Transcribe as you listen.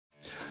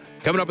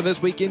Coming up in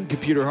This Week in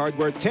Computer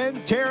Hardware,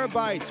 10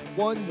 terabytes,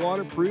 one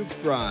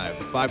waterproof drive,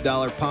 the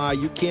 $5 Pi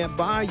you can't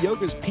buy,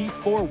 Yoga's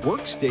P4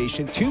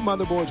 workstation, 2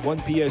 motherboards, 1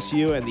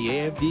 PSU, and the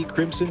AMD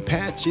Crimson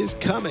Patch is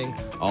coming.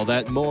 All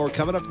that and more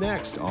coming up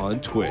next on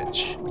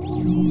Twitch.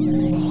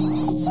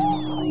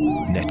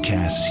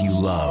 Netcasts you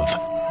love.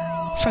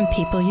 From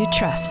people you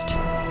trust.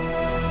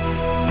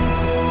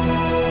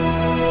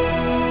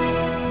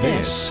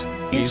 This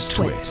is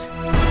Twitch.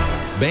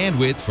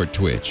 Bandwidth for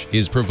Twitch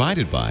is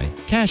provided by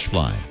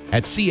CacheFly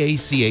at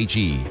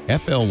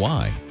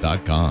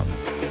CACHEFLY.com.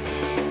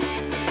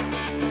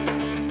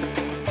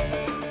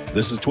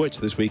 This is Twitch,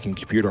 This Week in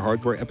Computer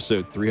Hardware,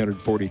 episode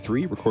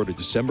 343, recorded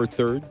December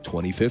 3rd,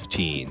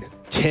 2015.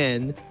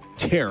 10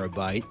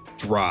 terabyte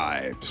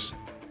drives.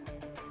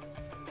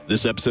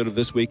 This episode of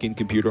This Week in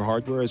Computer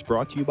Hardware is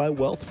brought to you by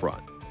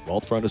Wealthfront.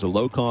 Wealthfront is a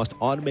low-cost,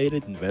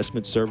 automated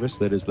investment service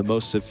that is the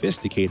most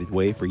sophisticated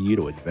way for you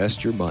to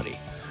invest your money.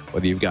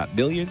 Whether you've got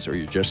millions or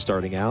you're just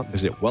starting out,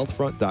 visit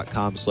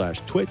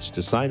wealthfront.com/Twitch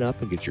to sign up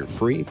and get your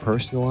free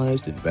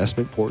personalized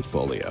investment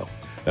portfolio.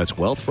 That's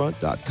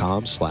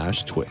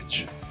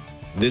wealthfront.com/Twitch.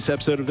 This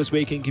episode of This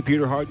Week in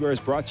Computer Hardware is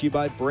brought to you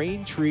by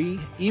Braintree.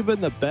 Even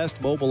the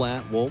best mobile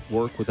app won't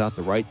work without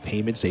the right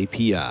payments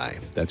API.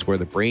 That's where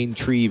the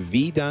Braintree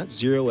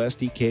V.0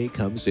 SDK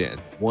comes in.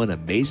 One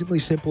amazingly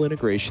simple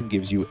integration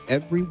gives you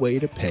every way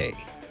to pay.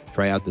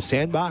 Try out the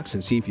sandbox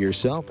and see for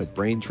yourself at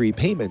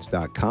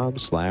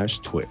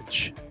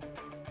braintreepayments.com/Twitch.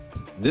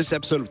 This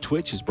episode of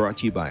Twitch is brought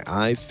to you by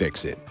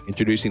iFixit,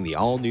 introducing the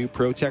all-new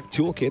ProTech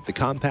Toolkit, the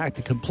compact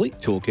and complete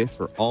toolkit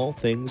for all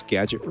things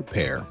gadget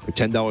repair. For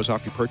 $10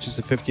 off your purchase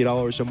of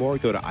 $50 or more,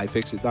 go to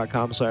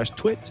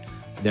iFixit.com/Twitch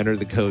and enter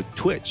the code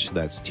TWICH,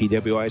 that's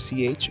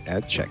TWICH,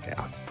 at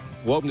checkout.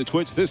 Welcome to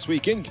Twitch, This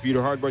Week in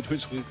Computer Hardware,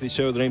 Twitch weekly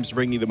show that aims to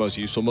bring you the most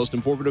useful, most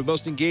informative,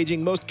 most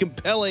engaging, most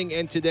compelling,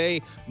 and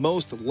today,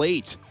 most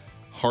late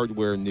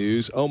hardware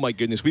news. Oh my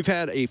goodness, we've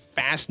had a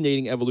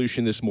fascinating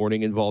evolution this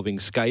morning involving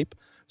Skype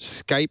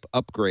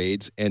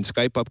upgrades, and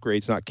Skype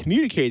upgrades not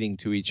communicating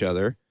to each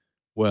other,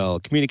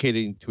 well,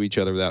 communicating to each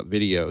other without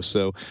video.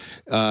 So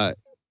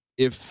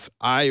if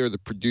I or the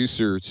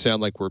producer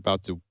sound like we're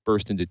about to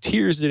burst into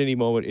tears at any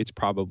moment, it's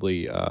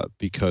probably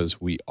because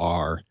we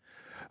are.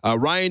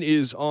 Ryan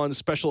is on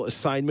special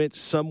assignment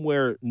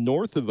somewhere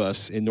north of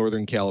us in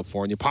Northern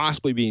California,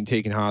 possibly being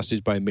taken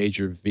hostage by a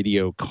major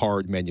video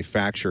card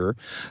manufacturer.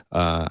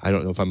 I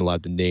don't know if I'm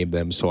allowed to name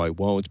them, so I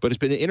won't. But it's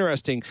been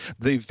interesting.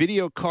 The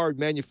video card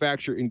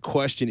manufacturer in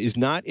question is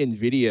not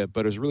NVIDIA,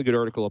 but there's a really good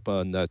article up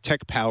on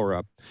Tech Power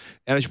Up.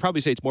 And I should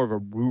probably say it's more of a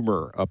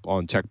rumor up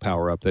on Tech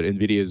Power Up that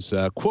NVIDIA's,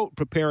 quote,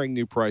 preparing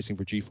new pricing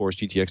for GeForce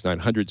GTX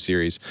 900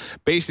 series.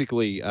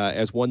 Basically,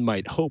 as one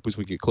might hope as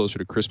we get closer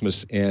to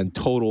Christmas and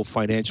total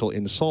financial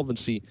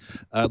insolvency,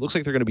 it looks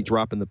like they're going to be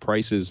dropping the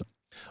prices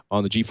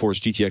on the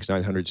GeForce GTX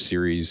 900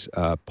 series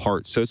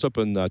parts. So it's up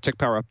on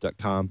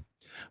techpowerup.com.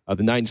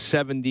 The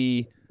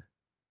 970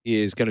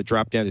 is going to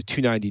drop down to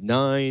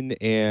 $299,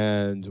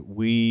 and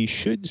we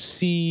should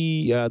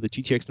see the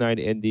GTX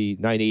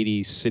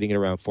 980 sitting at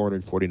around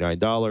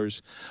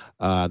 $449.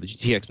 The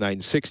GTX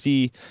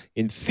 960,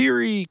 in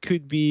theory,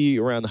 could be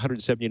around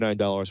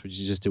 $179, which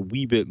is just a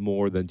wee bit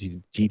more than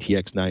the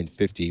GTX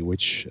 950,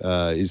 which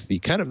is the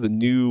kind of the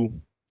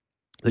new.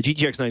 The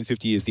GTX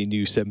 950 is the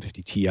new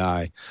 750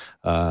 Ti,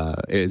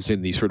 is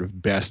in the sort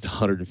of best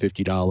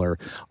 $150,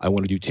 I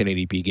want to do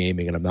 1080p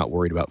gaming and I'm not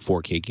worried about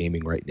 4K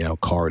gaming right now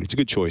card. It's a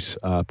good choice.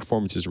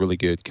 Performance is really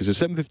good because the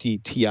 750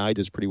 Ti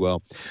does pretty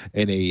well,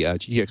 and a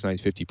GTX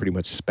 950 pretty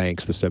much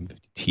spanks the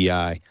 750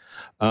 Ti.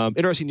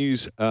 Interesting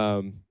news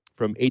from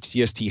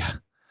HDST,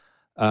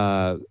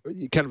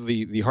 kind of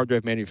the hard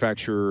drive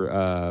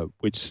manufacturer,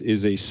 which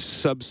is a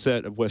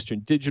subset of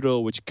Western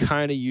Digital, which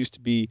kind of used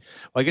to be,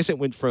 well, I guess it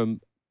went from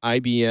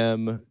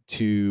IBM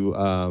to,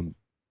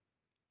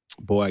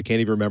 boy, I can't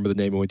even remember the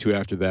name it went to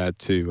after that,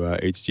 to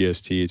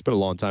HGST. It's been a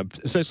long time.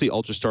 Essentially,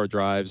 Ultrastar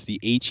drives, the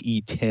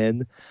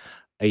HE10,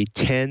 a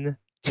 10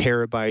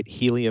 terabyte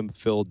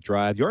helium-filled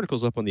drive. The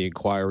article's up on the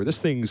Inquirer. This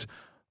thing's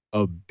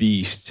a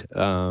beast.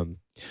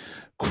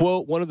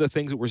 Quote, one of the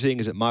things that we're seeing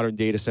is that modern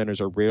data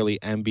centers are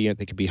rarely ambient.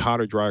 They can be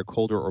hotter, drier,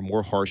 colder, or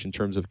more harsh in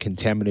terms of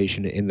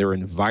contamination in their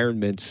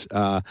environments.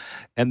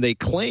 And they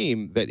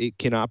claim that it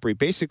can operate,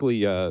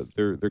 basically,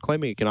 they're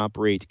claiming it can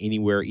operate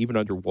anywhere, even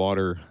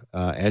underwater,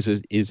 as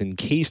is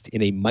encased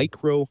in a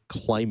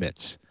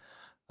microclimate,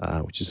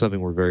 which is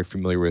something we're very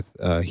familiar with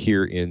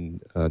here in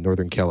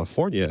Northern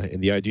California.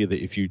 And the idea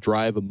that if you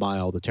drive a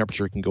mile, the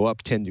temperature can go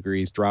up 10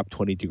 degrees, drop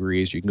 20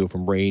 degrees. You can go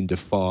from rain to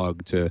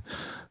fog to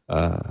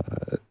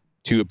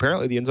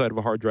apparently the inside of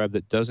a hard drive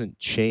that doesn't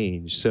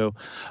change. So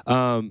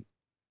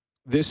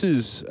this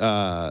is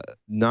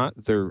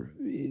not their,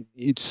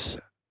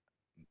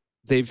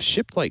 they've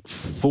shipped like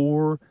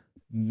 4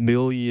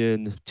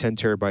 million 10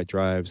 terabyte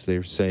drives,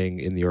 they're saying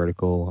in the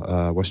article.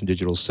 Western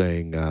Digital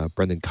saying,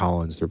 Brendan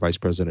Collins, their vice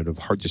president of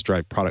hard disk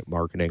drive product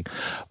marketing,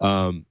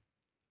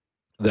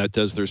 that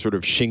does their sort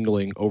of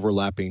shingling,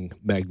 overlapping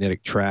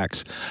magnetic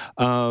tracks.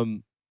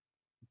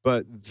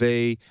 But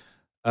they,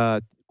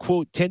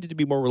 quote, tended to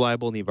be more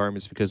reliable in the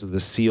environments because of the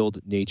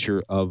sealed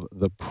nature of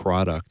the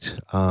product.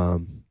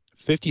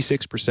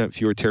 56%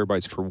 fewer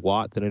terabytes per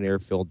watt than an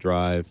air-filled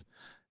drive,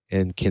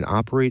 and can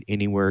operate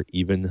anywhere,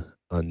 even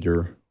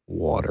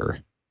underwater.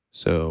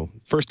 So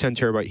first 10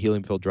 terabyte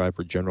helium-filled drive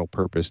for general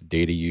purpose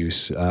data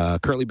use,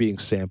 currently being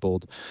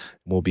sampled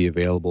and will be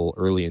available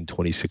early in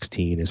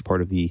 2016 as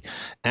part of the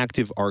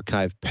Active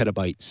Archive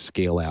petabyte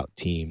scale-out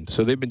team.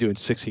 So they've been doing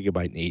 6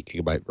 gigabyte and 8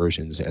 gigabyte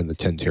versions, and the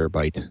 10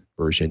 terabyte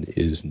version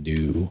is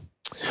new.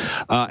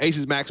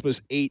 Asus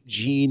Maximus 8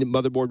 Gene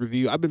motherboard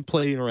review. I've been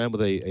playing around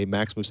with a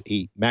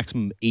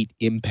Maximum 8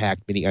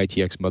 Impact Mini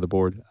ITX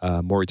motherboard.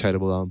 Maury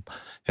Titlebaum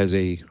has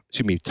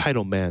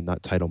Titleman,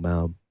 not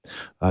Titlebaum.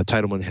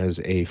 Titleman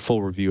has a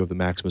full review of the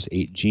Maximus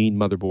 8 Gene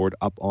motherboard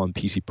up on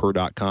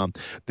PCPer.com.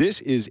 This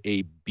is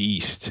a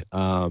beast.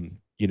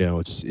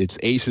 It's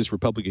Asus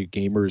Republic of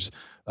Gamers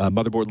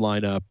motherboard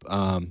lineup.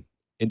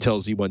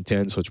 Intel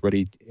Z110, so it's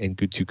ready and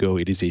good to go.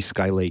 It is a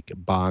Skylake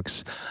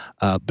box.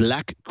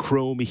 Black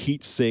chrome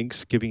heat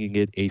sinks, giving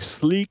it a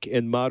sleek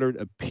and modern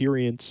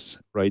appearance,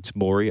 writes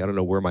Maury. I don't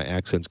know where my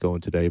accent's going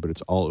today, but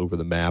it's all over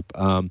the map.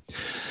 $230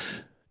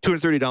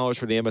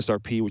 for the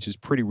MSRP, which is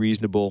pretty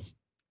reasonable.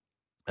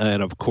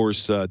 And of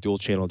course, dual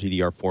channel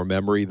DDR4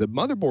 memory. The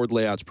motherboard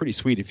layout's pretty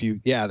sweet.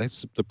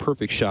 That's the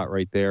perfect shot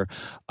right there.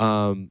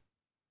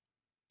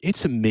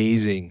 It's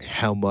amazing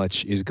how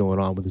much is going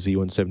on with the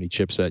Z170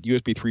 chipset.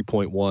 USB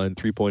 3.1,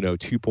 3.0,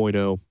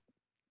 2.0,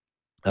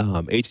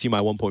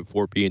 HDMI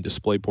 1.4B and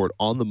DisplayPort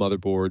on the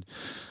motherboard.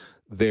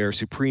 Their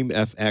Supreme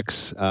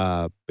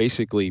FX,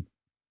 basically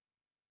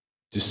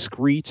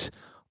discrete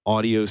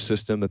audio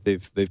system that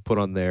they've put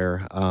on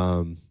there.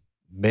 2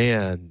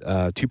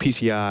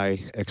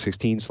 PCI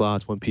X16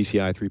 slots, 1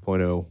 PCI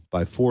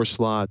 3.0x4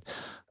 slot,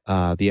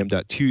 the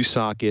M.2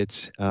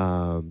 socket,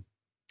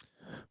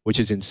 which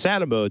is in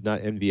SATA mode, not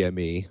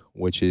NVMe,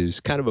 which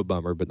is kind of a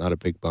bummer, but not a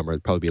big bummer.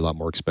 It'd probably be a lot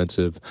more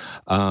expensive.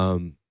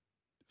 4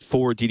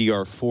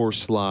 DDR4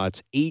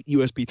 slots, 8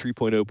 USB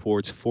 3.0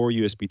 ports, 4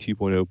 USB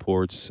 2.0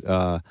 ports,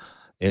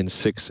 and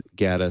 6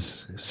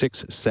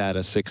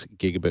 SATA 6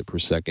 gigabit per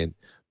second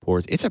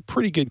ports. It's a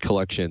pretty good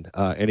collection,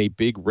 and a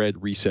big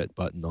red reset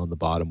button on the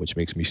bottom, which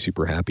makes me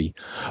super happy.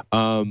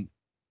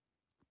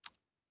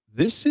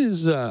 This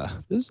is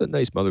a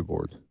nice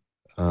motherboard.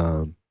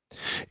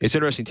 It's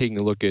interesting taking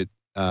a look at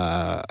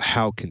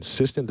how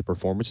consistent the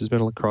performance has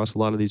been across a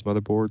lot of these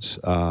motherboards.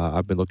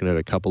 I've been looking at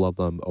a couple of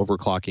them.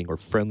 Overclocking or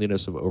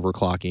friendliness of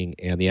overclocking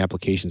and the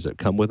applications that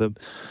come with them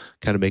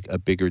kind of make a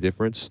bigger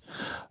difference.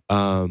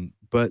 But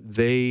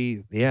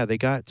Maury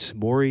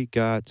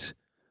got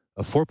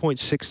a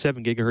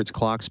 4.67 gigahertz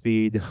clock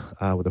speed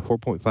with a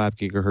 4.5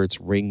 gigahertz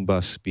ring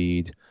bus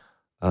speed.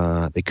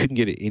 They couldn't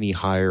get it any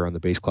higher on the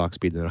base clock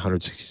speed than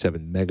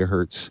 167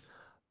 megahertz.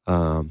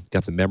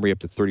 Got the memory up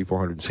to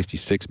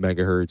 3,466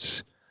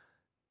 megahertz.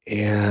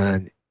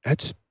 And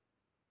that's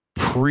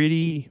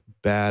pretty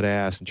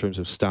badass in terms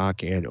of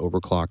stock and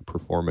overclock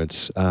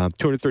performance.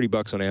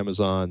 $230 on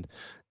Amazon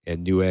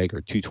and Newegg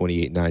are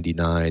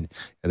 $228.99.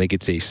 I think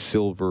it's a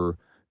silver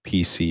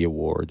PC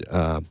award.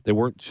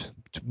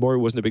 Maury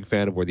wasn't a big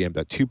fan of where the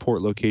M.2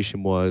 port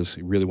location was.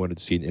 He really wanted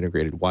to see an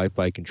integrated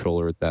Wi-Fi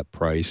controller at that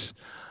price.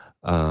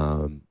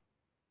 So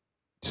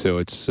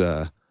it's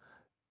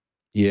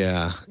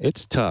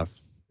it's tough.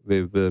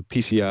 The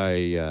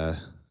PCI,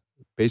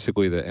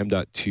 basically the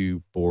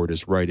M.2 board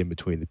is right in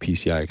between the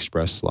PCI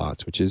Express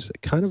slots, which is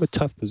kind of a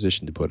tough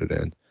position to put it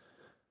in.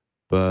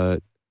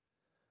 But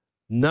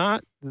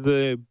not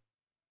the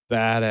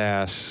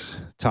badass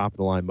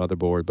top-of-the-line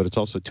motherboard, but it's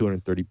also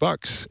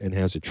 $230 and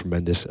has a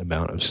tremendous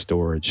amount of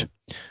storage.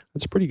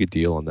 That's a pretty good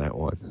deal on that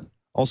one.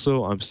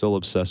 Also, I'm still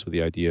obsessed with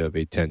the idea of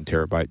a 10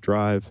 terabyte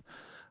drive.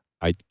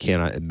 I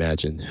cannot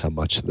imagine how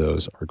much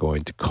those are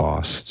going to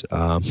cost.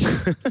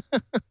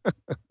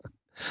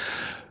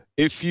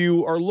 If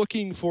you are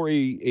looking for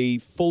a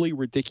fully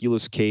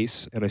ridiculous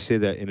case, and I say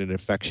that in an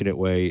affectionate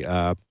way,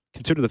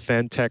 consider the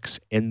Fantex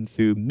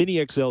Enthoo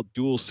Mini XL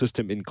dual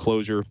system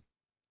enclosure.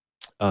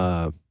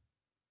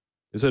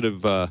 Instead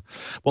of,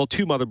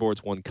 2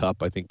 motherboards, 1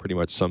 cup, I think pretty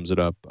much sums it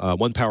up.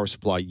 1 power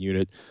supply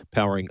unit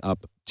powering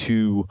up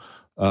 2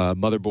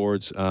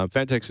 motherboards.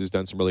 Fantex has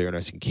done some really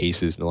interesting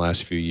cases in the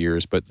last few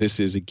years, but this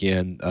is,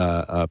 again,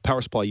 a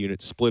power supply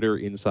unit splitter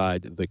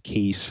inside the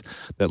case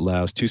that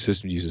allows 2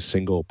 systems to use a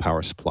single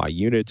power supply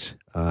unit.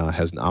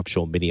 Has an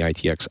optional mini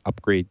ITX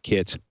upgrade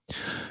kit.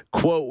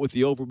 Quote, with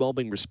the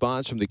overwhelming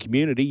response from the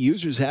community,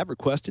 users have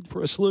requested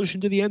for a solution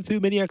to the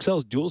Enthoo Mini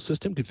XL's dual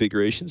system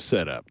configuration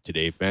setup.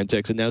 Today,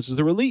 Fantex announces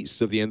the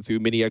release of the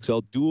Enthoo Mini XL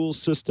dual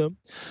system.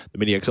 The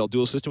Mini XL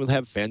dual system will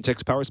have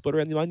Fantex power splitter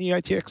and the Mini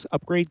ITX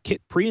upgrade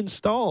kit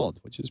pre-installed,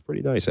 which is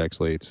pretty nice,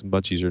 actually. It's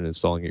much easier than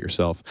installing it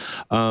yourself.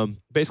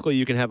 Basically,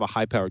 you can have a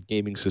high-powered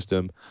gaming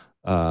system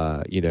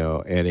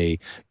and a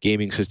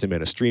gaming system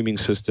and a streaming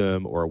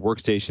system, or a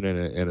workstation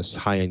and a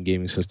high-end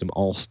gaming system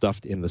all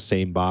stuffed in the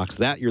same box.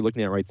 That you're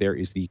looking at right there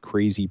is the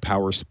Crazy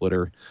Power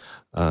Splitter.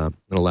 It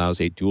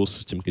allows a dual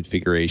system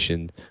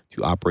configuration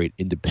to operate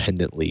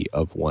independently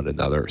of one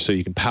another. So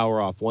you can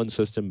power off one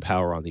system,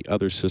 power on the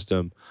other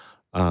system.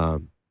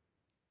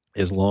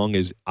 As long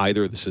as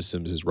either of the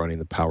systems is running,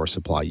 the power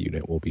supply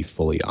unit will be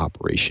fully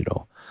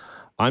operational.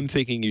 I'm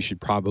thinking you should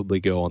probably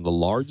go on the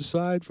large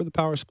side for the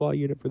power supply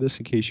unit for this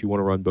in case you want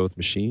to run both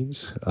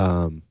machines.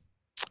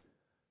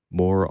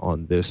 More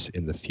on this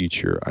in the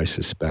future. I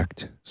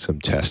suspect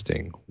some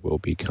testing will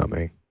be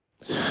coming.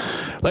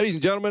 Ladies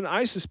and gentlemen,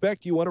 I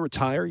suspect you want to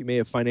retire. You may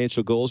have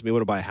financial goals. You may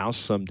want to buy a house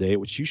someday,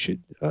 which you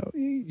should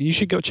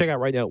go check out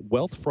right now,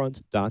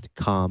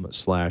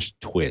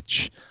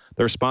 wealthfront.com/twitch.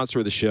 They're a sponsor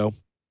of the show.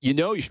 You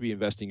know you should be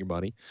investing your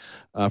money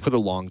for the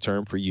long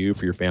term, for you,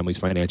 for your family's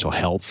financial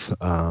health.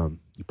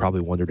 You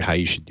probably wondered how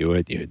you should do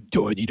it.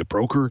 Do I need a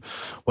broker?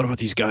 What about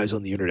these guys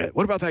on the internet?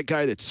 What about that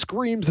guy that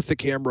screams at the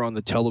camera on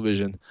the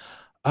television?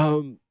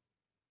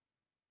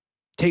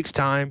 Takes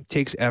time,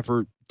 takes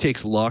effort,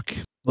 takes luck.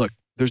 Look,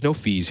 there's no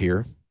fees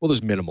here. Well,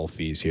 there's minimal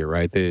fees here,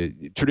 right?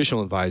 The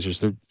traditional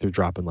advisors, they're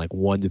dropping like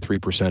 1% to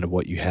 3% of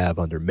what you have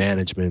under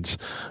management.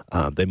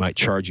 They might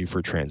charge you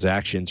for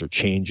transactions or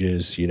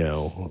changes.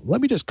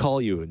 Let me just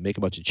call you and make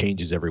a bunch of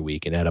changes every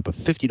week and add up a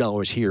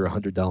 $50 here,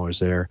 $100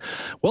 there.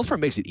 Wealthfront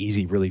makes it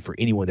easy, really, for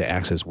anyone to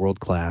access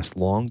world-class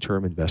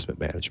long-term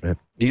investment management.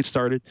 You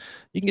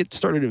can get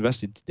started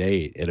invested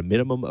today at a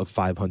minimum of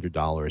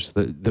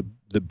 $500.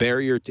 The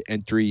barrier to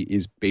entry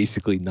is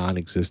basically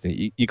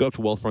non-existent. You go up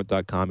to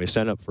wealthfront.com, you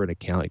sign up for an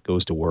account, it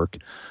goes to work,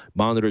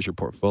 monitors your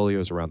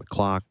portfolios around the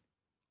clock,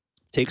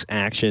 takes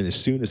action as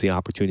soon as the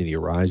opportunity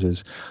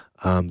arises.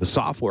 The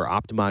software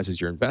optimizes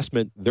your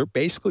investment. They're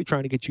basically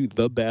trying to get you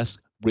the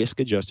best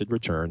risk-adjusted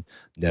return,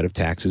 net of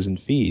taxes and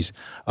fees.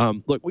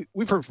 Look,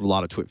 we've heard from a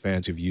lot of TWiCH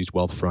fans who've used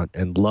Wealthfront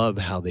and love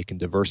how they can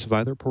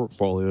diversify their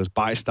portfolios,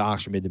 buy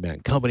stocks from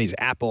in-demand companies,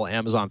 Apple,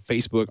 Amazon,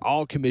 Facebook,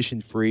 all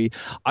commission-free.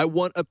 I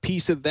want a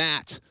piece of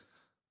that.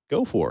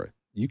 Go for it.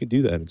 You can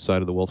do that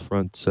inside of the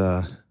Wealthfront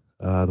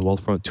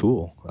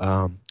tool.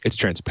 It's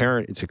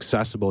transparent. It's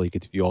accessible. You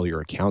get to view all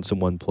your accounts in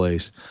one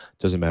place.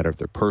 Doesn't matter if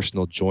they're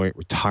personal, joint,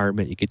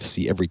 retirement. You get to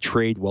see every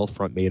trade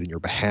Wealthfront made on your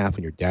behalf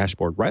on your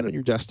dashboard, right on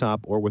your desktop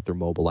or with their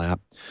mobile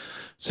app.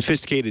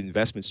 Sophisticated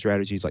investment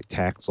strategies like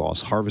tax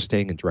loss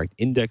harvesting and direct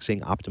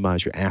indexing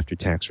optimize your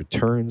after-tax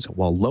returns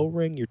while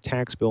lowering your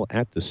tax bill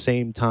at the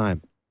same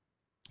time.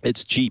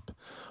 It's cheap.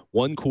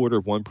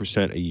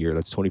 1% a year.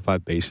 That's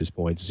 25 basis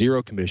points.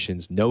 Zero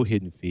commissions. No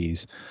hidden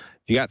fees.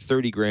 If you got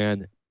 30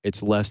 grand,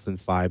 it's less than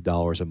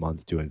 $5 a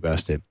month to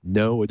invest it.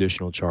 No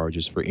additional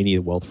charges for any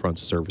of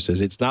Wealthfront's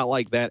services. It's not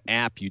like that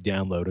app you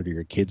downloaded or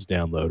your kids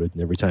downloaded, and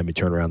every time you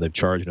turn around, they've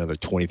charged another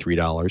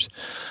 $23.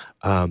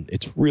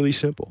 It's really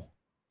simple.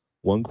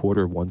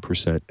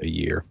 1% a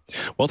year.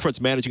 Wealthfront's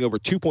managing over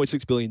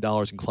 $2.6 billion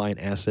in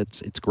client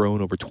assets. It's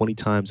grown over 20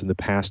 times in the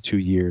past 2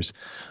 years.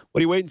 What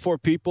are you waiting for,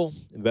 people?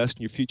 Invest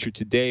in your future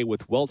today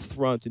with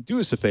Wealthfront, and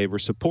do us a favor,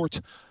 support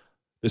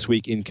This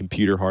Week in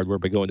Computer Hardware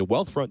by going to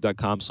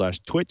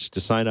wealthfront.com/twitch to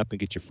sign up and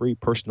get your free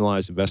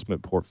personalized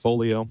investment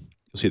portfolio.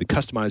 You'll see the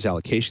customized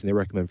allocation they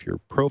recommend for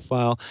your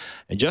profile.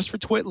 And just for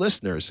TWiT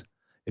listeners,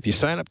 if you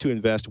sign up to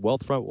invest,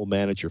 Wealthfront will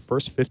manage your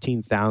first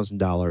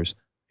 $15,000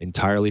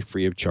 entirely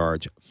free of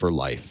charge for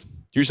life.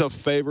 Do yourself a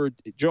favor,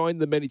 join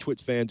the many TWiT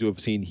fans who have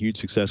seen huge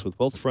success with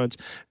Wealthfront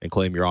and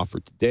claim your offer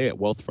today at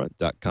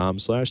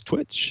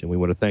wealthfront.com/twitch. And we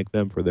want to thank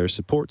them for their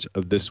support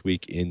of This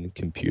Week in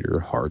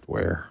Computer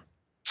Hardware.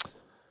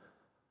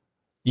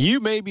 You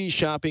may be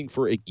shopping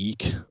for a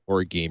geek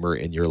or a gamer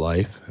in your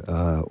life,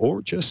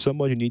 or just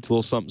someone who needs a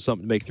little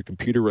something to make their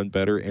computer run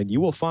better, and you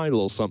will find a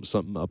little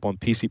something up on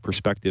PC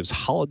Perspective's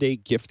Holiday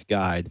Gift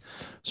Guide.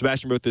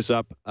 Sebastian wrote this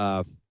up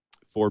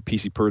for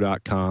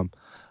PCPer.com.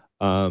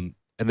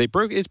 And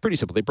it's pretty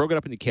simple. They broke it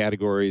up into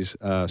categories,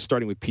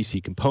 starting with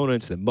PC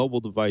components, then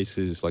mobile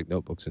devices like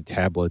notebooks and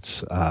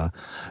tablets.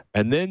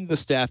 And then the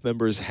staff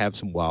members have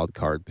some wild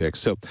card picks.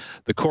 So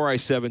the Core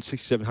i7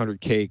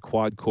 6700K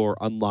quad-core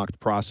unlocked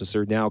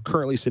processor, now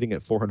currently sitting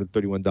at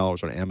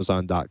 $431 on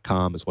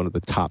Amazon.com, is one of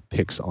the top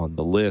picks on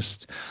the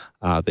list.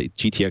 The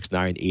GTX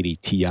 980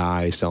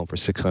 Ti selling for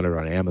 $600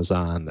 on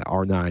Amazon. The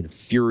R9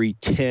 Fury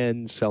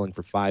 10 selling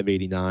for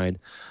 $589.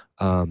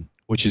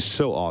 Which is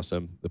so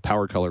awesome. The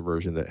power color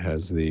version that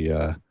has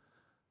the,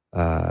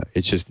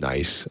 it's just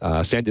nice.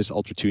 SanDisk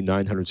Ultra 2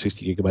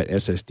 960 gigabyte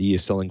SSD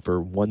is selling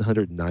for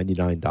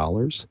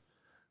 $199.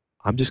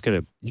 I'm just going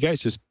to, you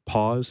guys just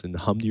pause and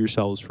hum to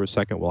yourselves for a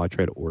second while I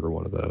try to order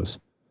one of those.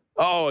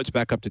 Oh, it's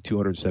back up to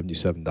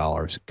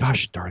 $277.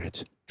 Gosh darn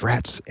it.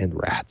 Drats and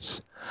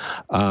rats.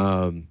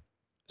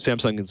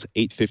 Samsung's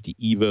 850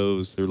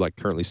 EVOs, they're like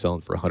currently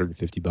selling for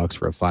 $150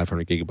 for a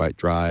 500 gigabyte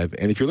drive.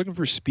 And if you're looking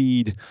for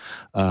speed,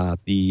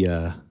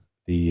 the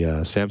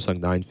Samsung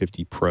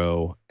 950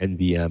 Pro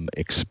NVMe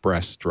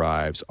Express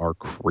drives are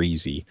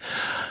crazy.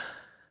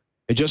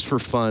 And just for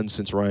fun,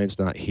 since Ryan's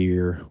not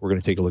here, we're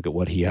going to take a look at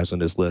what he has on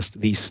his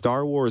list. The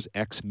Star Wars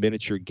X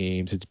miniature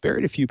games. It's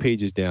buried a few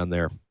pages down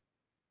there.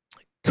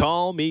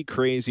 Call me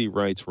crazy,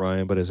 writes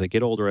Ryan, but as I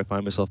get older, I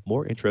find myself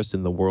more interested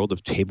in the world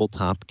of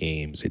tabletop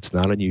games. It's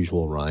not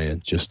unusual, Ryan.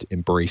 Just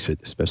embrace it,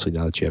 especially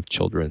now that you have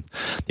children.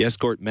 The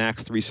Escort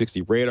Max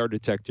 360 radar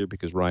detector,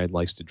 because Ryan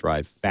likes to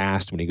drive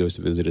fast when he goes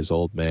to visit his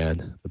old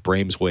man. The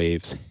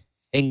Braimswaves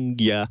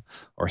Hengya,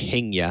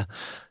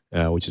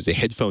 which is a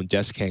headphone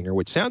desk hanger,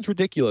 which sounds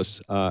ridiculous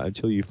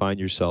until you find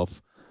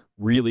yourself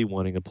really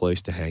wanting a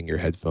place to hang your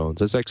headphones.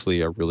 That's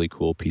actually a really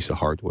cool piece of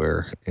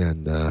hardware.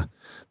 And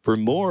for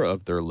more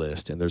of their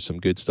list, and there's some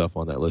good stuff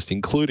on that list,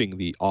 including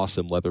the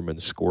awesome Leatherman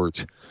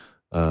Squirt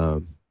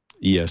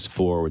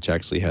ES4, which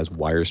actually has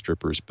wire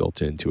strippers built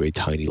into a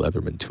tiny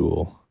Leatherman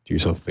tool. Do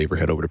yourself a favor,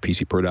 head over to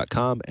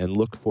PCPro.com and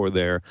look for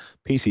their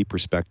PC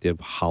Perspective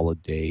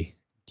Holiday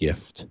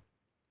Gift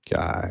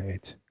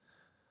Guide.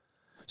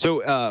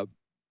 So,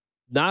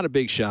 not a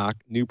big shock.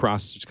 New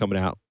processors coming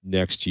out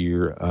next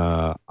year.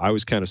 I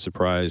was kind of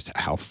surprised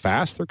how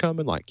fast they're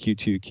coming, like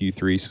Q2,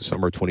 Q3. So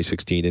summer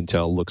 2016,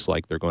 Intel looks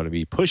like they're going to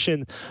be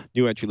pushing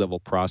new entry-level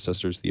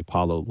processors, the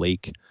Apollo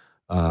Lake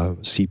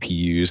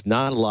CPUs.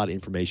 Not a lot of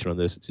information on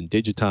this. It's in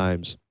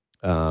Digitimes.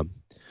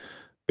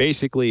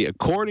 Basically,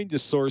 according to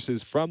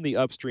sources from the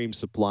upstream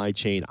supply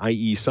chain,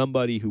 i.e.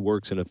 somebody who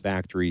works in a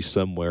factory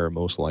somewhere,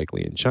 most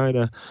likely in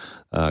China,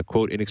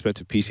 quote,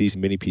 inexpensive PCs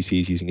and mini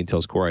PCs using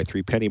Intel's Core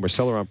i3 Pentium or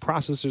Celeron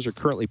processors are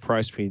currently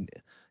priced between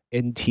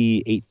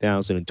NT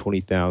 8,000 and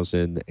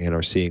 20,000 and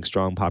are seeing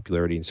strong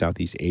popularity in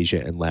Southeast Asia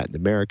and Latin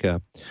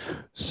America.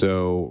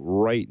 So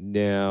right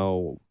now,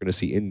 we're going to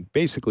see in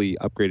basically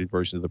upgraded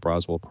versions of the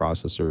Braswell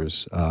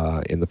processors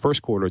in the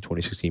first quarter of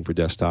 2016 for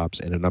desktops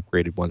and an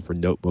upgraded one for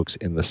notebooks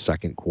in the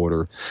second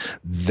quarter.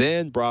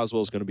 Then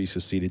Braswell is going to be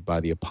succeeded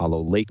by the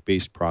Apollo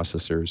Lake-based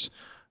processors.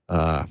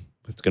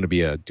 It's going to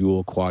be a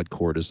dual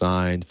quad-core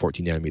design,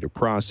 14-nanometer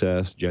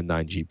process, Gen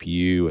 9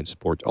 GPU, and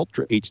support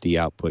Ultra HD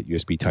output,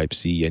 USB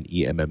Type-C, and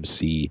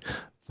eMMC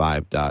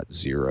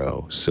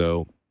 5.0.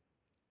 So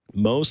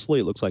mostly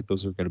it looks like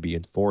those are going to be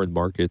in foreign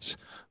markets,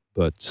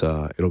 but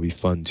it'll be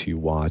fun to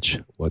watch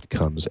what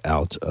comes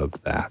out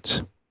of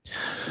that.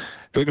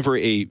 If you're looking for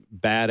a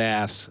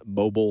badass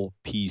mobile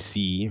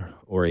PC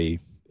or a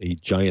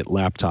giant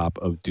laptop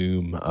of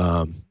doom,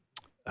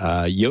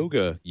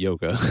 Yoga,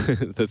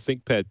 the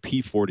ThinkPad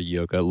P40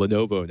 Yoga.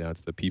 Lenovo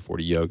announced the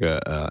P40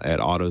 Yoga at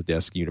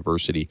Autodesk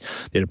University.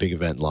 They had a big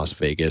event in Las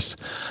Vegas.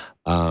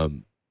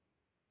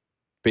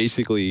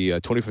 Basically,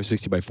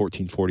 2560 by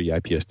 1440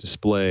 IPS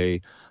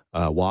display,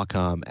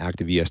 Wacom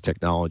Active ES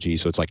technology.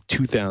 So it's like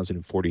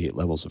 2,048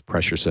 levels of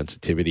pressure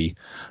sensitivity.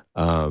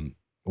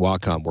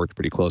 Wacom worked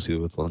pretty closely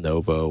with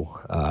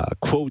Lenovo.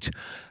 Quote,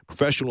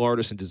 professional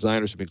artists and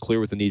designers have been clear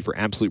with the need for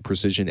absolute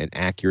precision and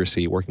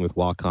accuracy. Working with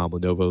Wacom,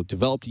 Lenovo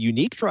developed a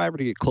unique driver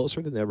to get closer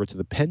than ever to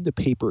the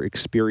pen-to-paper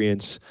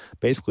experience,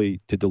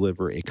 basically to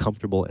deliver a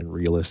comfortable and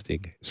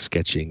realistic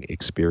sketching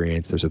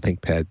experience. There's a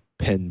ThinkPad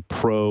Pen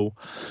Pro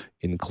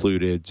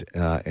included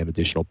and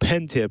additional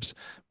pen tips,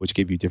 which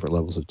give you different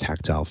levels of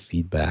tactile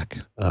feedback,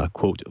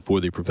 quote,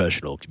 for the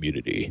professional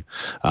community.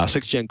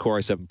 6th-gen Core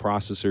i7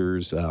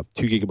 processors,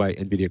 2 gigabyte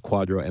NVIDIA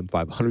Quadro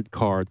M500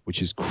 card,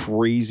 which is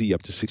crazy,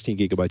 up to 16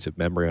 gigabytes of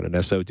memory on an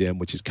SODIMM,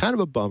 which is kind of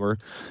a bummer,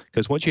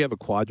 because once you have a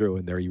Quadro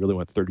in there, you really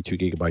want 32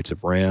 gigabytes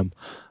of RAM,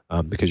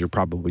 because you're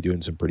probably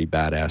doing some pretty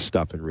badass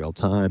stuff in real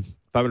time.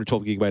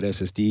 512 gigabyte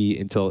SSD,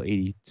 Intel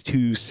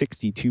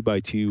 8260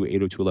 2x2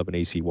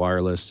 802.11ac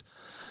wireless,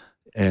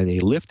 and a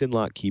lift and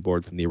lock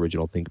keyboard from the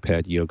original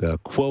ThinkPad Yoga,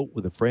 quote,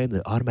 with a frame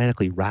that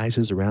automatically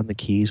rises around the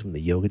keys when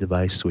the Yoga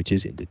device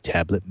switches into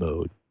tablet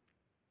mode,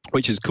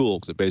 which is cool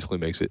because it basically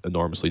makes it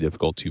enormously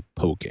difficult to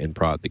poke and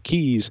prod the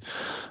keys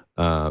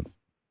while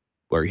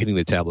you're hitting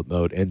the tablet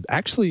mode, and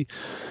actually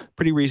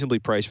pretty reasonably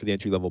priced for the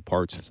entry-level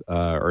parts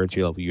or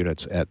entry-level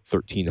units at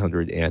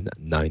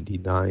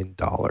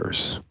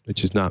 $1,399,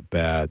 which is not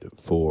bad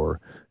for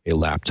a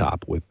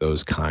laptop with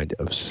those kind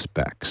of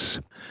specs.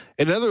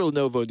 In other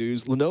Lenovo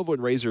news, Lenovo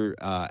and Razer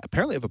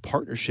apparently have a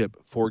partnership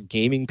for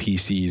gaming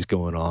PCs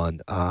going on.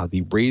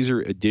 The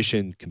Razer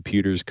Edition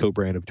computers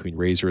co-branded between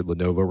Razer and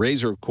Lenovo.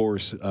 Razer, of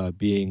course,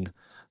 being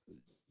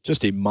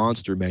just a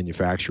monster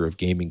manufacturer of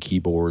gaming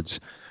keyboards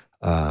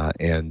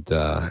and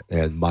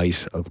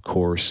mice, of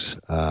course.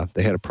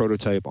 They had a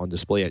prototype on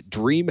display at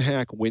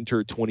DreamHack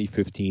Winter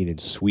 2015 in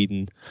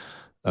Sweden.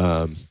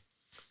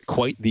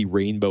 Quite the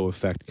rainbow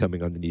effect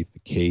coming underneath the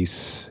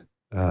case.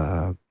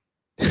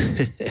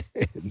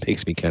 It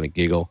makes me kind of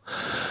giggle.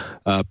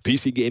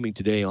 PC gaming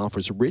today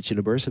offers a rich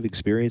and immersive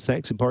experience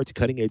thanks in part to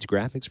cutting-edge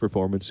graphics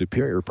performance,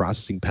 superior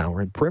processing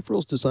power, and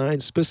peripherals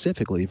designed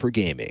specifically for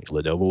gaming.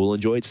 Lenovo will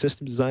enjoy its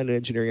system design and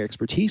engineering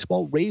expertise,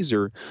 while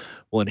Razer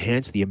will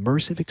enhance the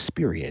immersive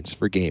experience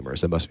for gamers.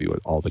 That must be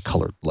what all the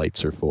colored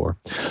lights are for.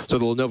 So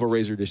the Lenovo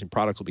Razer Edition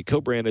products will be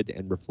co-branded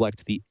and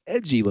reflect the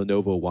edgy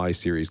Lenovo Y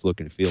series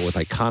look and feel with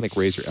iconic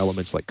Razer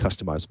elements like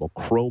customizable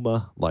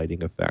chroma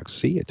lighting effects.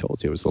 See, I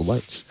told you it was the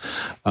lights.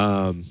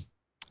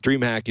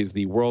 DreamHack is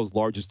the world's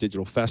largest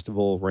digital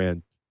festival,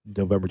 ran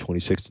November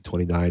 26th to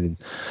 29 in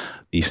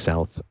the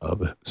south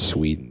of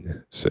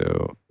Sweden.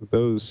 So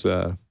those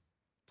are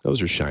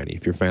shiny.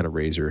 If you're a fan of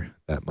Razer,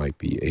 that might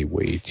be a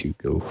way to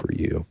go for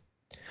you.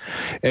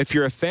 If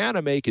you're a fan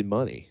of making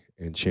money,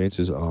 and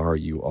chances are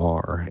you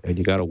are, and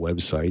you got a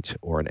website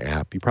or an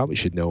app, you probably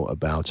should know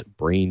about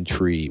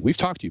Braintree. We've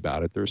talked to you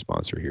about it. They're a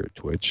sponsor here at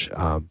Twitch.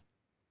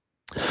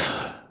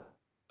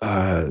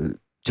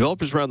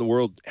 Developers around the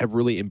world have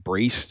really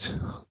embraced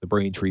the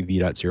Braintree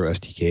V.0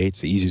 SDK.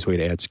 It's the easiest way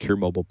to add secure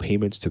mobile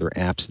payments to their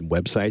apps and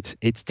websites.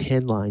 It's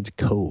 10 lines of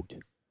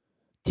code.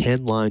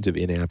 10 lines of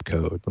in-app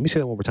code. Let me say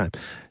that one more time.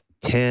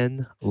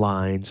 10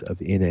 lines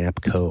of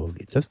in-app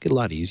code. It does get a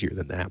lot easier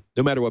than that.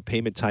 No matter what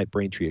payment type,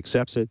 Braintree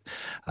accepts it.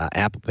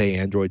 Apple Pay,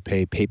 Android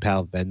Pay,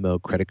 PayPal,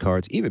 Venmo, credit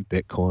cards, even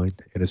Bitcoin.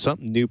 And if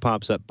something new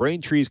pops up,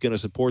 Braintree is going to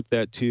support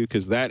that too,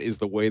 because that is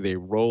the way they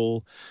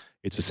roll.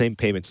 It's the same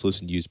payment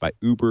solution used by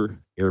Uber,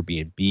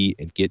 Airbnb,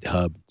 and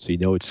GitHub, so you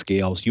know it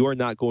scales. You are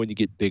not going to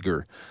get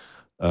bigger,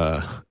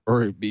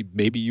 or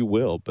maybe you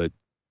will, but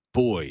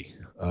boy,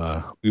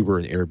 Uber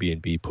and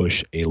Airbnb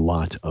push a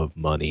lot of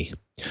money.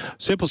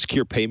 Simple,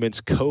 secure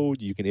payments,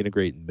 code you can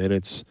integrate in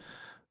minutes.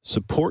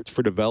 Support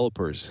for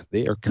developers,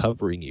 they are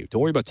covering you.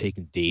 Don't worry about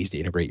taking days to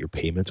integrate your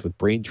payments. With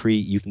Braintree,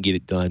 you can get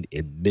it done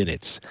in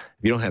minutes. If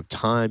you don't have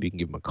time, you can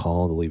give them a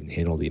call. They'll even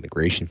handle the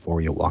integration for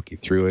you, walk you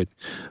through it.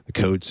 The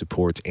code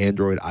supports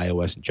Android,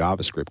 iOS, and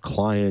JavaScript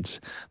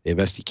clients. They have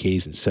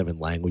SDKs in 7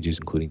 languages,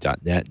 including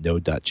 .NET,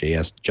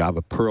 Node.js,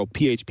 Java, Perl,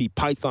 PHP,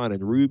 Python,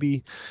 and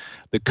Ruby.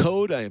 The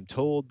code, I am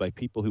told by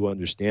people who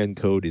understand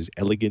code, is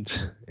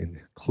elegant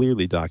and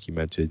clearly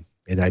documented.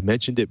 And I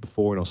mentioned it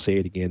before, and I'll say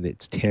it again,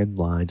 it's 10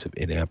 lines of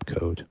in-app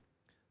code.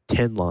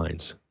 10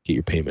 lines. Get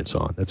your payments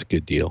on. That's a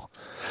good deal.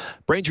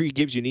 Braintree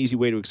gives you an easy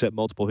way to accept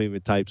multiple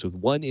payment types with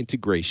one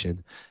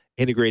integration.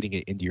 Integrating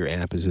it into your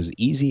app is as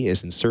easy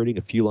as inserting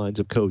a few lines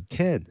of code.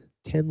 10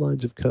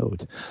 lines of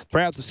code.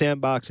 Try out the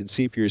sandbox and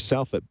see for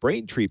yourself at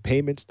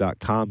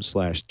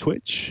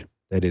braintreepayments.com/Twitch.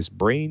 That is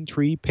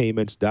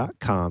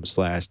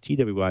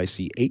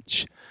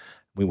braintreepayments.com/TWiCH.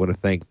 We want to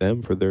thank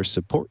them for their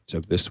support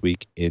of This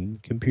Week in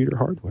Computer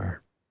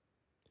Hardware.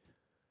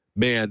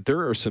 Man,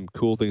 there are some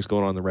cool things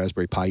going on in the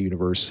Raspberry Pi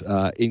universe.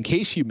 In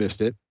case you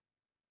missed it,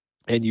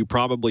 and you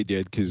probably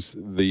did because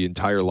the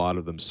entire lot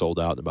of them sold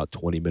out in about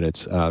 20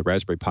 minutes,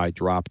 Raspberry Pi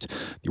dropped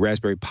the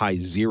Raspberry Pi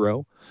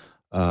Zero,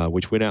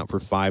 which went out for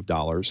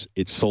 $5.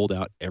 It's sold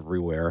out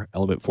everywhere.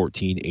 Element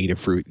 14,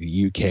 Adafruit,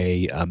 the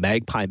UK,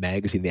 Magpie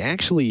Magazine. They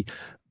actually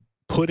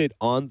put it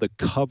on the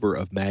cover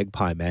of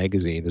Magpie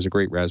Magazine. There's a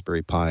great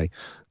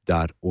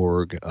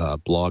raspberrypi.org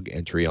blog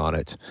entry on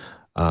it.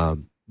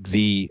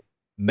 The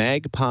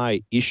Magpie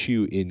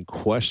issue in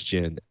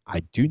question,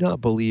 I do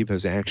not believe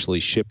has actually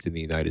shipped in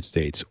the United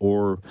States,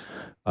 or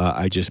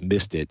I just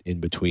missed it in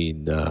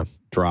between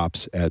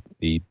drops at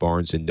the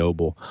Barnes &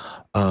 Noble.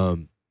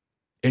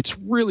 It's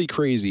really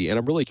crazy, and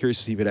I'm really curious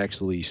to see if it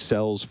actually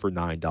sells for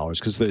 $9,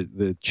 because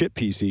the chip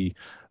PC,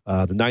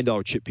 the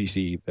 $9 chip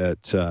PC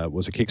that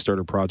was a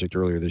Kickstarter project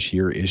earlier this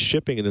year, is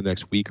shipping in the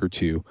next week or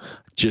two.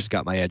 Just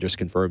got my address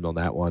confirmed on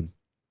that one.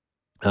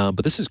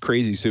 But this is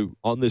crazy. So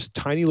on this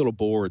tiny little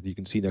board that you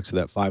can see next to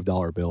that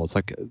 $5 bill, it's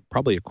like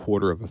probably a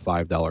quarter of a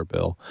 $5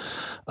 bill.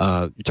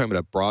 You're talking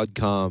about a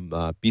Broadcom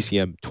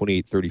BCM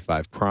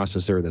 2835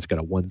 processor that's got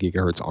a 1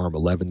 gigahertz ARM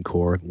 11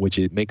 core, which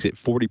it makes it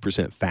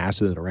 40%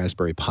 faster than a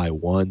Raspberry Pi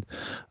 1.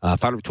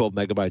 512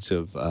 megabytes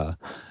of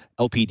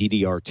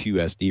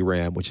LPDDR2 SD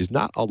RAM, which is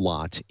not a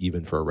lot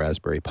even for a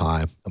Raspberry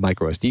Pi, a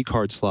micro SD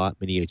card slot,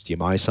 mini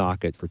HDMI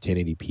socket for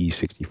 1080p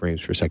 60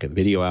 frames per second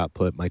video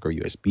output, micro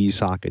USB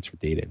sockets for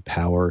data and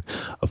power,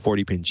 a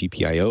 40-pin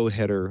GPIO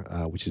header,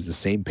 which is the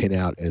same pin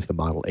out as the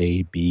Model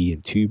A, B,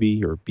 and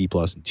 2B, or B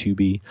plus and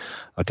 2B,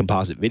 a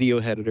composite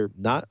video header,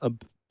 not a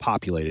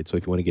populated, so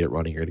if you want to get it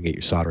running, you're going to get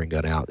your soldering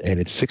gun out,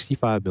 and it's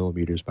 65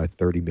 millimeters by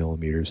 30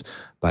 millimeters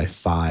by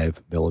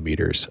 5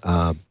 millimeters.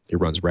 It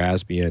runs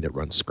Raspbian, it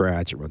runs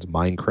Scratch, it runs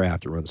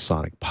Minecraft, it runs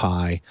Sonic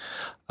Pi,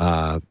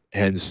 and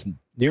as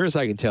near as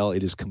I can tell,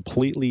 it is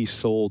completely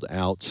sold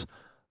out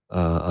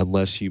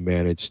unless you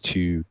manage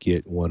to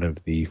get one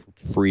of the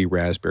free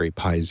Raspberry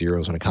Pi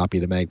Zeros on a copy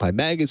of the Magpie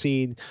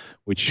Magazine,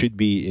 which should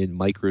be in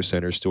Micro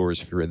Center stores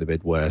if you're in the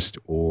Midwest,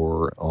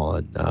 or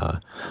on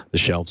the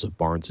shelves of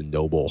Barnes &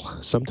 Noble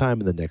sometime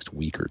in the next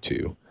week or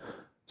two.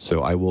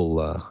 So I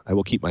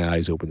will keep my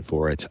eyes open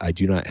for it. I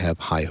do not have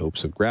high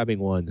hopes of grabbing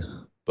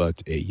one,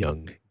 but a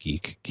young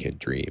geek can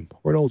dream,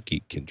 or an old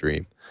geek can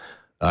dream.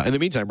 In the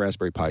meantime,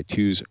 Raspberry Pi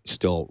 2s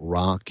still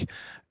rock.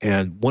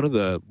 And one of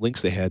the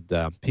links they had,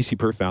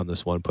 PCPer found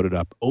this one, put it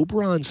up,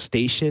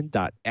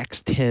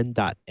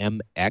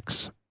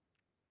 oberonstation.x10.mx.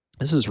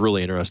 This is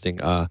really interesting.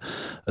 A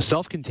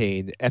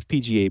self-contained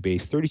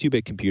FPGA-based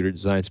 32-bit computer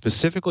designed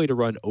specifically to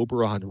run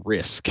Oberon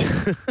RISC,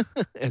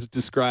 as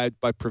described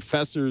by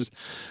professors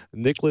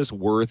Nicholas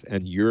Wirth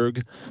and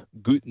Jörg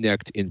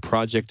Gutenecht in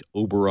Project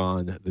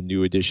Oberon, the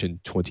new edition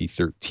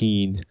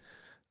 2013.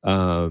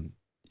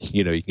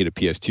 you know, you can get a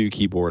PS2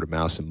 keyboard, a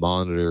mouse and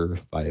monitor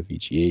via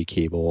VGA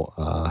cable.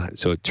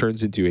 So it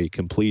turns into a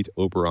complete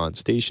Oberon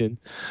station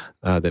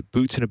that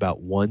boots in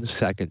about 1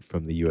 second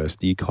from the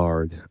USD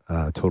card.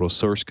 Total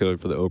source code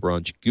for the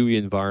Oberon GUI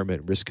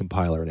environment, RISC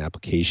compiler, and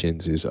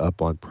applications is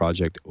up on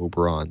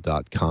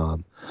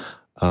projectoberon.com.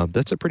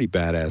 That's a pretty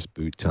badass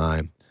boot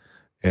time.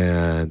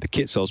 And the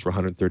kit sells for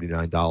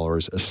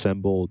 $139,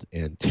 assembled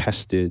and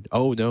tested.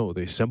 Oh, no,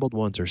 the assembled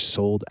ones are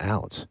sold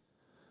out.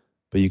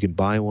 But you can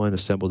buy one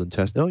assembled and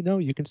tested. No,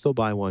 you can still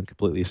buy one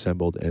completely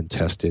assembled and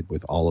tested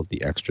with all of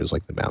the extras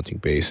like the mounting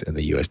base and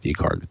the USD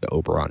card with the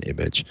Oberon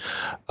image.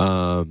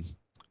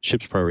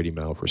 Ships priority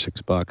mail for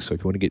 $6. So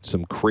if you want to get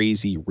some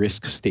crazy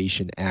RISC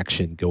station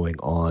action going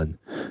on,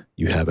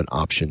 you have an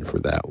option for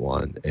that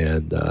one.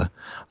 And I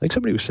think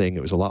somebody was saying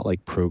it was a lot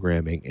like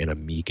programming an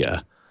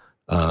Amiga,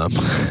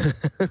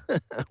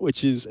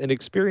 which is an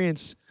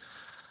experience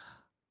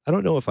I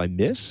don't know if I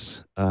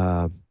miss.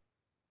 Although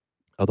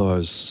I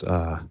was...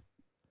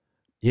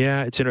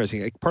 yeah, it's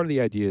interesting. Like, part of the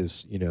idea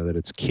is, you know, that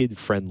it's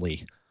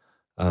kid-friendly,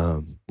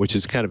 which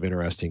is kind of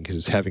interesting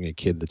because having a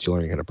kid that's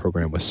learning how to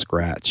program with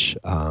Scratch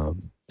has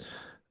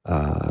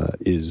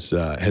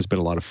been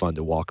a lot of fun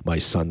to walk my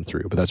son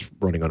through. But that's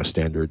running on a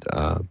standard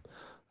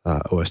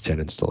OS 10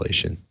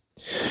 installation.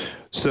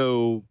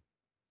 So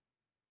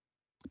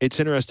it's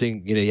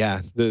interesting, you know.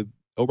 Yeah, the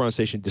Oberon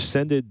station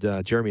descended.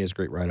 Jeremy has a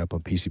great write-up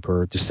on PC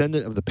Per.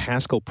 Descendant of the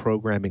Pascal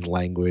programming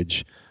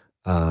language.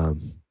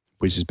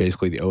 Which is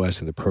basically the OS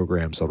and the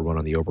programs that'll run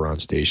on the Oberon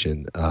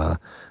station.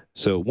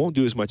 So it won't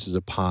do as much as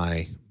a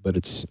Pi, but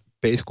it's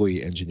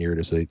basically engineered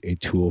as a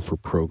tool for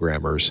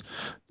programmers,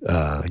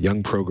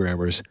 young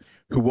programmers,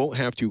 who won't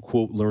have to,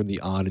 quote, learn the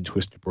odd and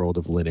twisted world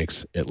of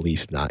Linux, at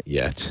least not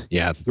yet.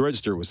 Yeah, the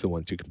Register was the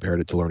one who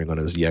compared it to learning on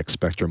a ZX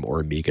Spectrum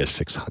or Amiga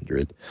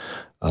 600,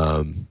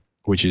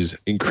 which is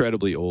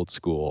incredibly old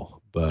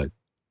school, but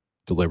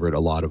delivered a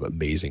lot of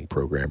amazing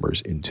programmers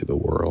into the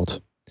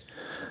world.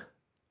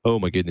 Oh,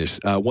 my goodness.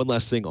 One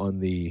last thing on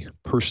the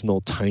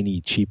personal,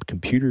 tiny, cheap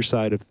computer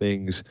side of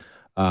things.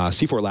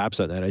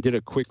 C4Labs.net, I did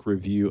a quick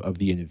review of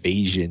the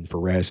Invasion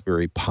for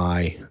Raspberry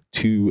Pi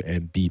 2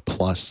 and B+.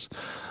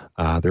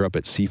 They're up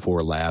at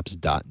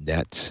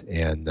c4labs.net,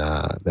 and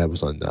that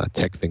was on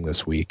Tech Thing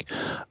this week.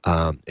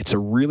 It's a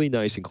really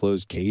nice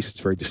enclosed case. It's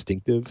very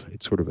distinctive.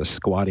 It's sort of a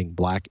squatting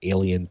black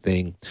alien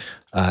thing,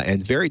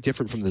 and very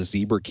different from the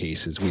Zebra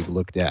cases we've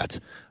looked at.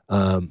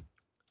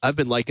 I've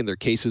been liking their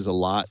cases a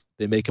lot.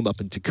 They make them up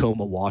in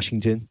Tacoma,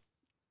 Washington.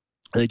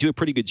 And they do a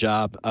pretty good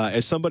job.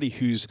 As somebody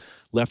who's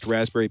left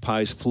Raspberry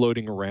Pis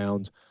floating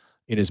around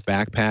in his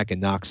backpack and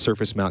knocked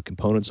surface mount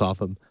components off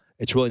them,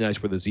 it's really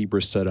nice where the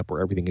Zebra's set up,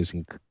 where everything is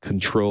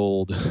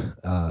controlled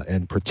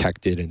and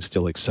protected and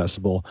still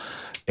accessible.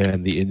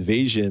 And the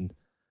Invasion,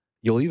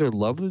 you'll either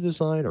love the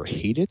design or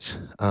hate it.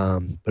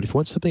 But if you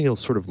want something that'll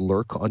sort of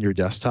lurk on your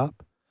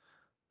desktop,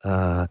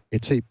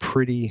 it's a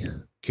pretty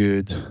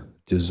good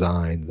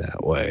design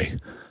that way.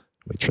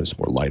 Let me turn some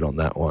more light on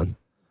that one.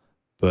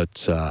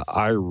 But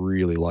I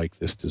really like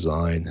this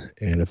design.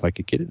 And if I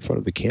could get it in front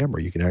of the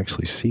camera, you can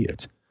actually see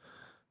it.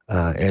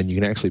 And you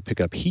can actually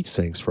pick up heat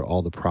sinks for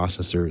all the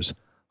processors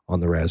on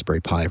the Raspberry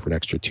Pi for an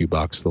extra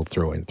 $2. They'll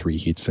throw in 3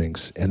 heat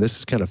sinks. And this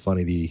is kind of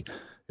funny. The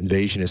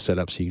Invasion is set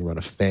up so you can run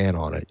a fan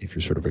on it if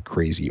you're sort of a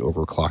crazy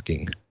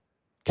overclocking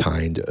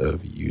kind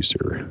of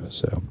user.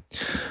 So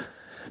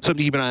something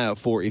to keep an eye out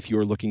for if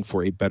you're looking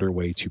for a better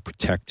way to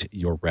protect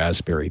your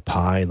Raspberry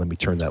Pi. And let me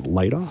turn that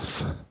light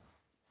off.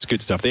 It's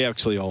good stuff. They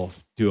actually all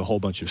do a whole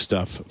bunch of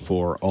stuff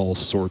for all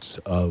sorts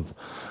of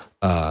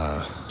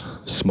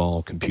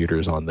small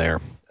computers on there,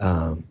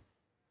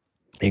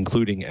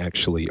 including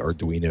actually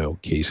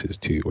Arduino cases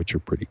too, which are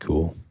pretty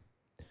cool.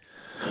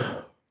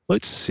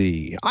 Let's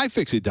see,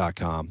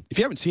 iFixit.com. If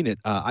you haven't seen it,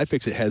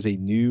 iFixit has a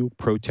new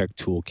ProTech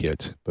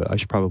toolkit, but I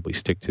should probably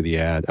stick to the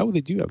ad. Oh,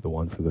 they do have the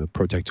one for the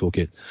ProTech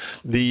toolkit.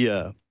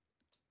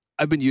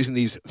 I've been using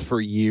these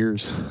for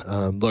years.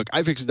 Look,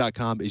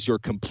 iFixit.com is your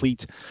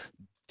complete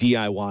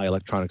DIY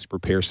electronics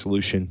repair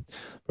solution.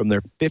 From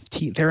their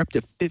they're up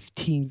to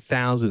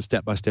 15,000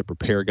 step-by-step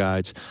repair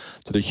guides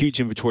to their huge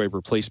inventory of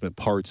replacement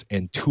parts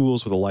and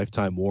tools with a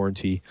lifetime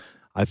warranty.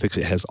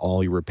 iFixit has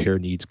all your repair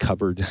needs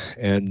covered.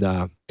 And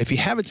if you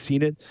haven't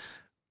seen it,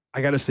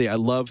 I got to say, I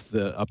love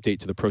the update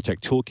to the ProTech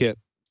Toolkit.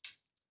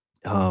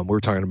 We're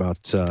talking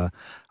about,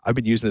 I've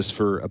been using this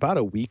for about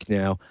a week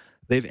now.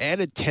 They've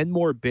added 10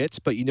 more bits,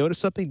 but you notice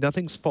something?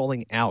 Nothing's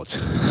falling out.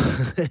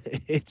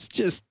 It's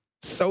just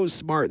so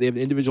smart. They have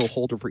an individual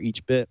holder for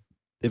each bit.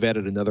 They've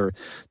added another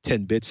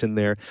 10 bits in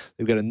there.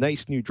 They've got a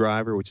nice new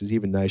driver, which is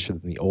even nicer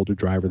than the older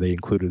driver they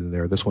included in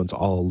there. This one's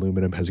all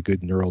aluminum, has a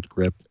good knurled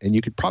grip, and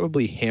you could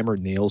probably hammer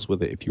nails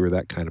with it if you were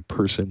that kind of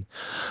person.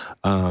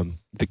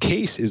 The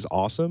case is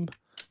awesome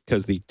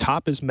because the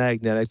top is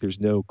magnetic. There's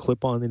no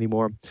clip-on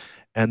anymore.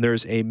 And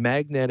there's a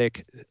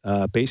magnetic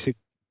basic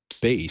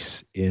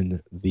base in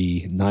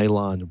the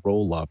nylon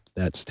roll-up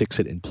that sticks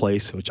it in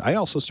place, which I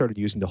also started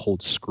using to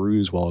hold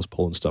screws while I was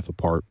pulling stuff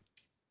apart.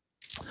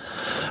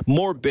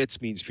 More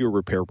bits means fewer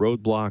repair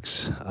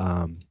roadblocks.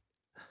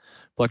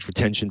 flex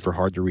retention for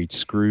hard-to-reach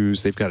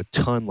screws. They've got a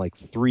ton, like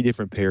 3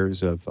 different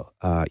pairs of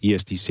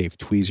ESD-safe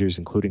tweezers,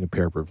 including a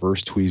pair of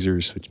reverse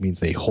tweezers, which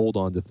means they hold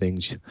on to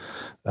things,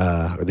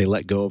 or they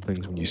let go of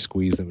things when you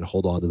squeeze them and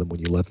hold on to them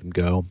when you let them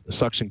go. A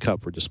suction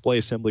cup for display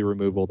assembly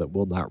removal that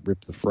will not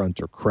rip the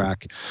front or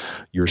crack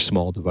your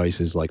small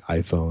devices like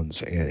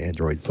iPhones and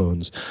Android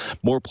phones.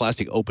 More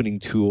plastic opening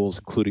tools,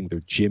 including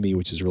their Jimmy,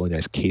 which is a really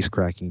nice case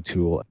cracking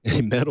tool.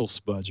 A metal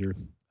spudger.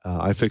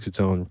 iFixit's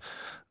own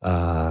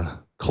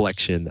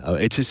collection.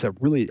 It's just a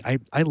really, I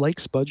like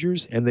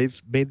spudgers, and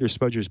they've made their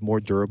spudgers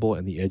more durable,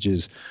 and the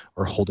edges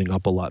are holding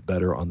up a lot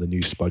better on the new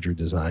spudger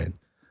design.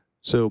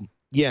 So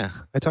yeah,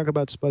 I talk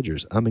about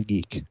spudgers. I'm a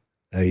geek.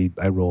 I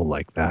roll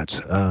like that.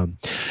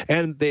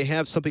 And they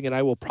have something that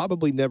I will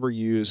probably never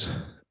use,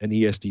 an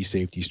ESD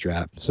safety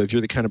strap. So if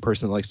you're the kind of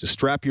person that likes to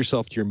strap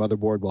yourself to your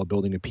motherboard while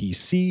building a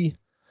PC,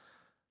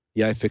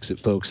 the iFixit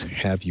folks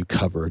have you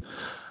covered.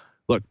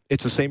 Look,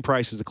 it's the same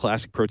price as the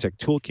classic ProTech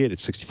Toolkit.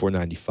 It's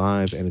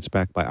 $64.95, and it's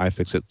backed by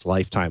iFixit's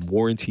lifetime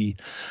warranty.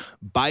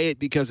 Buy it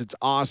because it's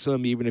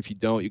awesome. Even if you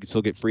don't, you can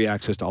still get free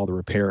access to all the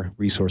repair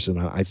resources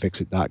on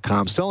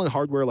iFixit.com. Selling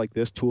hardware like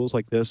this, tools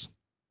like this,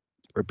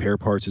 repair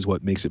parts is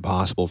what makes it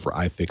possible for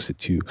iFixit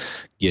to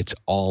get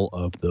all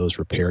of those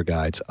repair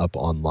guides up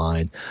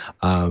online.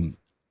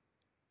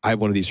 I have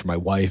one of these for my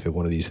wife. I have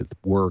one of these at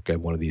work. I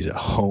have one of these at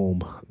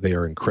home. They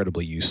are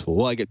incredibly useful.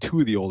 Well, I get 2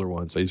 of the older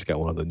ones. I just got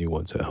one of the new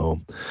ones at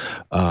home.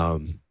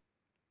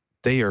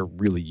 They are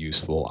really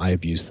useful. I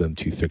have used them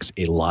to fix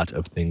a lot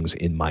of things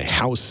in my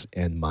house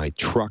and my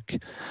truck.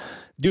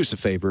 Do us a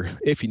favor.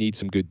 If you need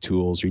some good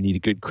tools or you need a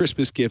good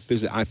Christmas gift,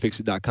 visit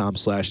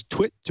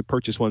ifixit.com/twit to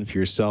purchase one for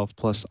yourself,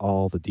 plus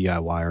all the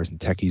DIYers and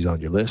techies on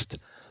your list.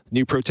 The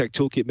new ProTech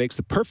Toolkit makes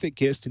the perfect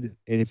gift, and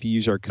if you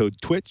use our code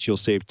TWiCH, you'll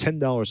save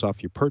 $10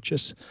 off your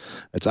purchase.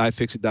 That's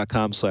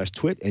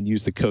ifixit.com/twit, and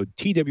use the code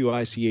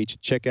TWICH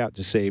at checkout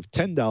to save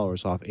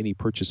 $10 off any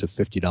purchase of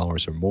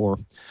 $50 or more.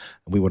 And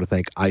we want to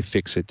thank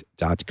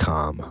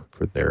ifixit.com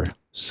for their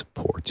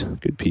support.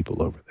 Good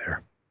people over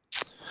there.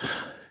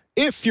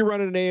 If you're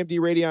running an AMD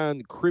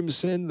Radeon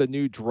Crimson, the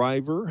new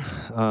driver,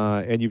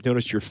 and you've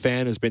noticed your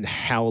fan has been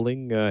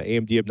howling,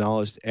 AMD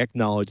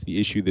acknowledged the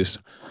issue this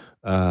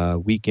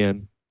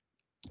weekend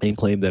and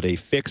claimed that a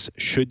fix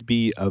should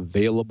be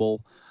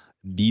available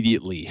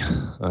immediately.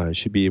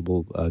 Should be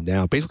able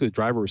now. Basically, the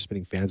driver was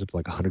spinning fans up to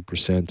like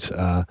 100%.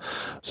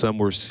 Some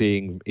were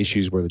seeing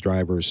issues where the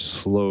drivers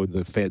slowed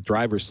the fans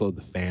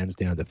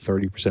down to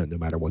 30%, no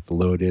matter what the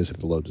load is. If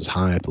the load was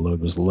high, if the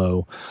load was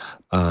low.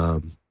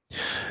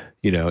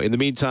 In the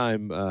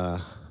meantime,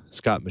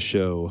 Scott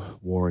Michaud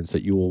warns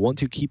that you will want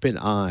to keep an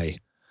eye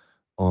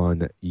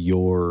on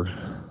your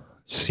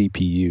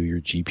CPU, your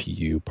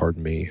GPU,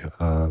 pardon me,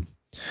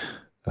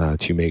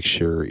 to make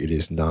sure it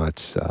is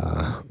not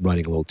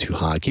running a little too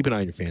hot. Keep an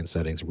eye on your fan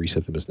settings,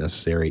 reset them as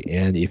necessary,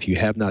 and if you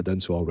have not done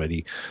so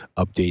already,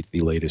 update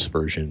the latest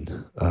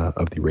version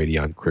of the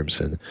Radeon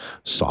Crimson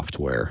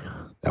software.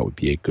 That would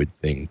be a good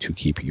thing to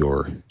keep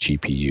your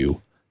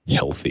GPU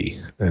healthy.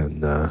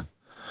 And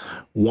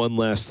one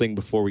last thing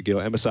before we go.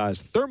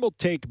 MSI's Thermal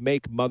Take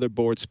Make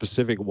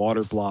motherboard-specific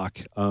water block.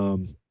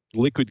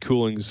 Liquid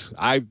cooling's,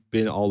 I've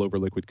been all over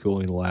liquid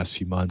cooling in the last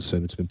few months,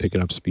 and it's been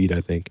picking up speed,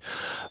 I think.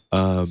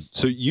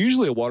 So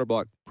usually a water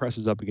block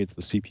presses up against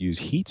the CPU's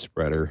heat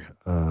spreader,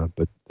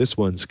 but this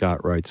one,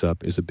 Scott writes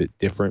up, is a bit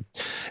different.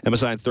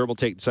 MSI and Thermal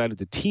Take decided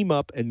to team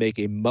up and make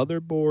a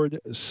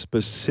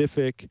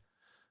motherboard-specific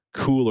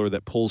cooler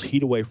that pulls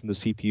heat away from the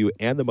CPU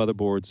and the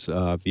motherboard's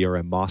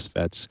VRM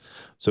MOSFETs,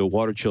 so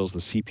water chills the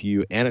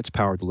CPU and its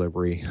power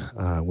delivery,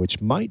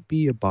 which might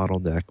be a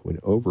bottleneck when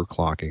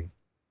overclocking.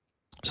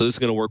 So this is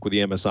going to work with the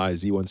MSI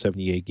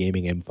Z178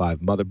 Gaming M5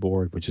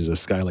 motherboard, which is a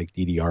Skylake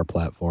DDR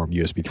platform,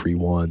 USB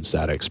 3.1,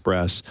 SATA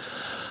Express.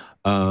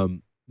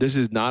 This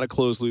is not a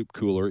closed-loop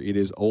cooler. It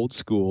is old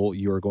school.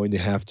 You are going to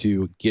have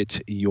to get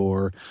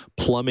your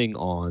plumbing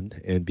on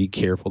and be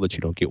careful that you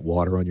don't get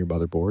water on your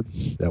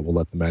motherboard. That will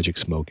let the magic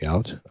smoke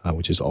out,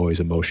 which is always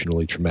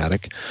emotionally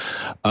traumatic.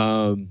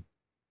 And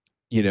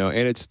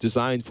it's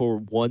designed for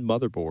one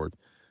motherboard.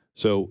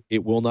 So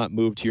it will not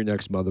move to your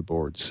next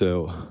motherboard.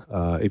 So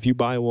if you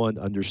buy one,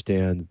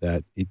 understand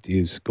that it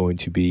is going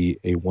to be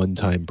a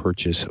one-time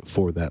purchase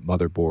for that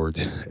motherboard,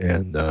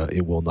 and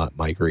it will not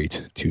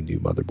migrate to new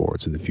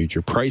motherboards in the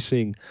future.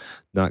 Pricing,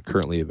 not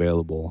currently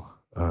available,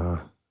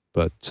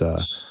 but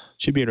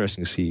should be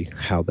interesting to see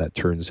how that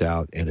turns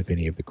out and if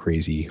any of the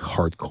crazy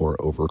hardcore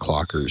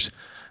overclockers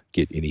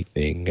get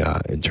anything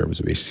in terms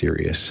of a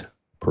serious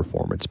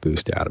performance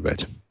boost out of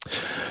it.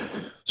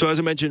 So as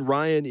I mentioned,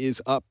 Ryan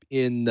is up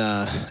in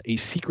a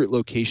secret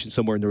location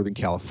somewhere in Northern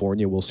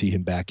California. We'll see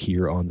him back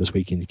here on This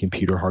Week in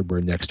Computer Hardware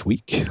next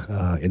week.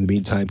 In the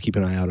meantime, keep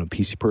an eye out on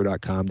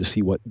PCPro.com to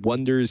see what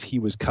wonders he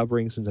was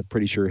covering, since I'm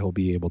pretty sure he'll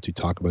be able to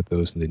talk about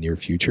those in the near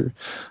future.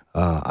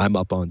 I'm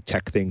up on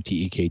TechThing,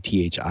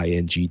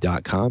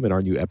 TEKTHING.com, and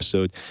our new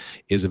episode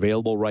is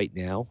available right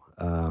now.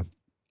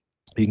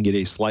 You can get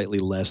a slightly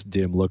less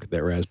dim look at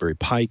that Raspberry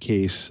Pi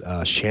case.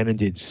 Shannon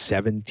did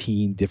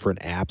 17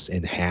 different apps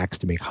and hacks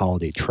to make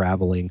holiday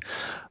traveling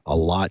a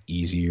lot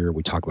easier.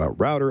 We talk about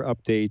router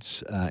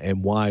updates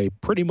and why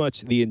pretty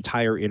much the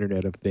entire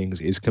Internet of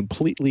Things is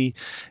completely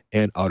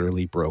and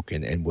utterly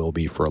broken and will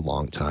be for a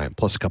long time.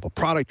 Plus a couple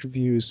product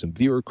reviews, some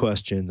viewer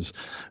questions.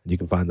 And you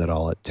can find that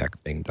all at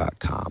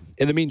techthing.com.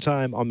 In the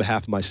meantime, on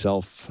behalf of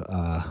myself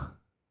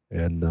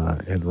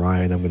and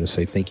Ryan, I'm going to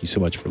say thank you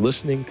so much for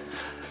listening.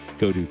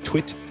 Go to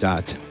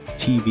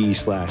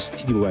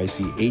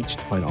twit.tv/TWiCH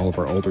to find all of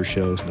our older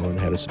shows and learn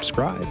how to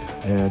subscribe.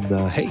 And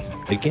hey,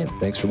 again,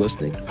 thanks for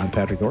listening. I'm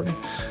Patrick Norton,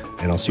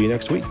 and I'll see you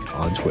next week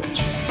on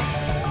Twitch.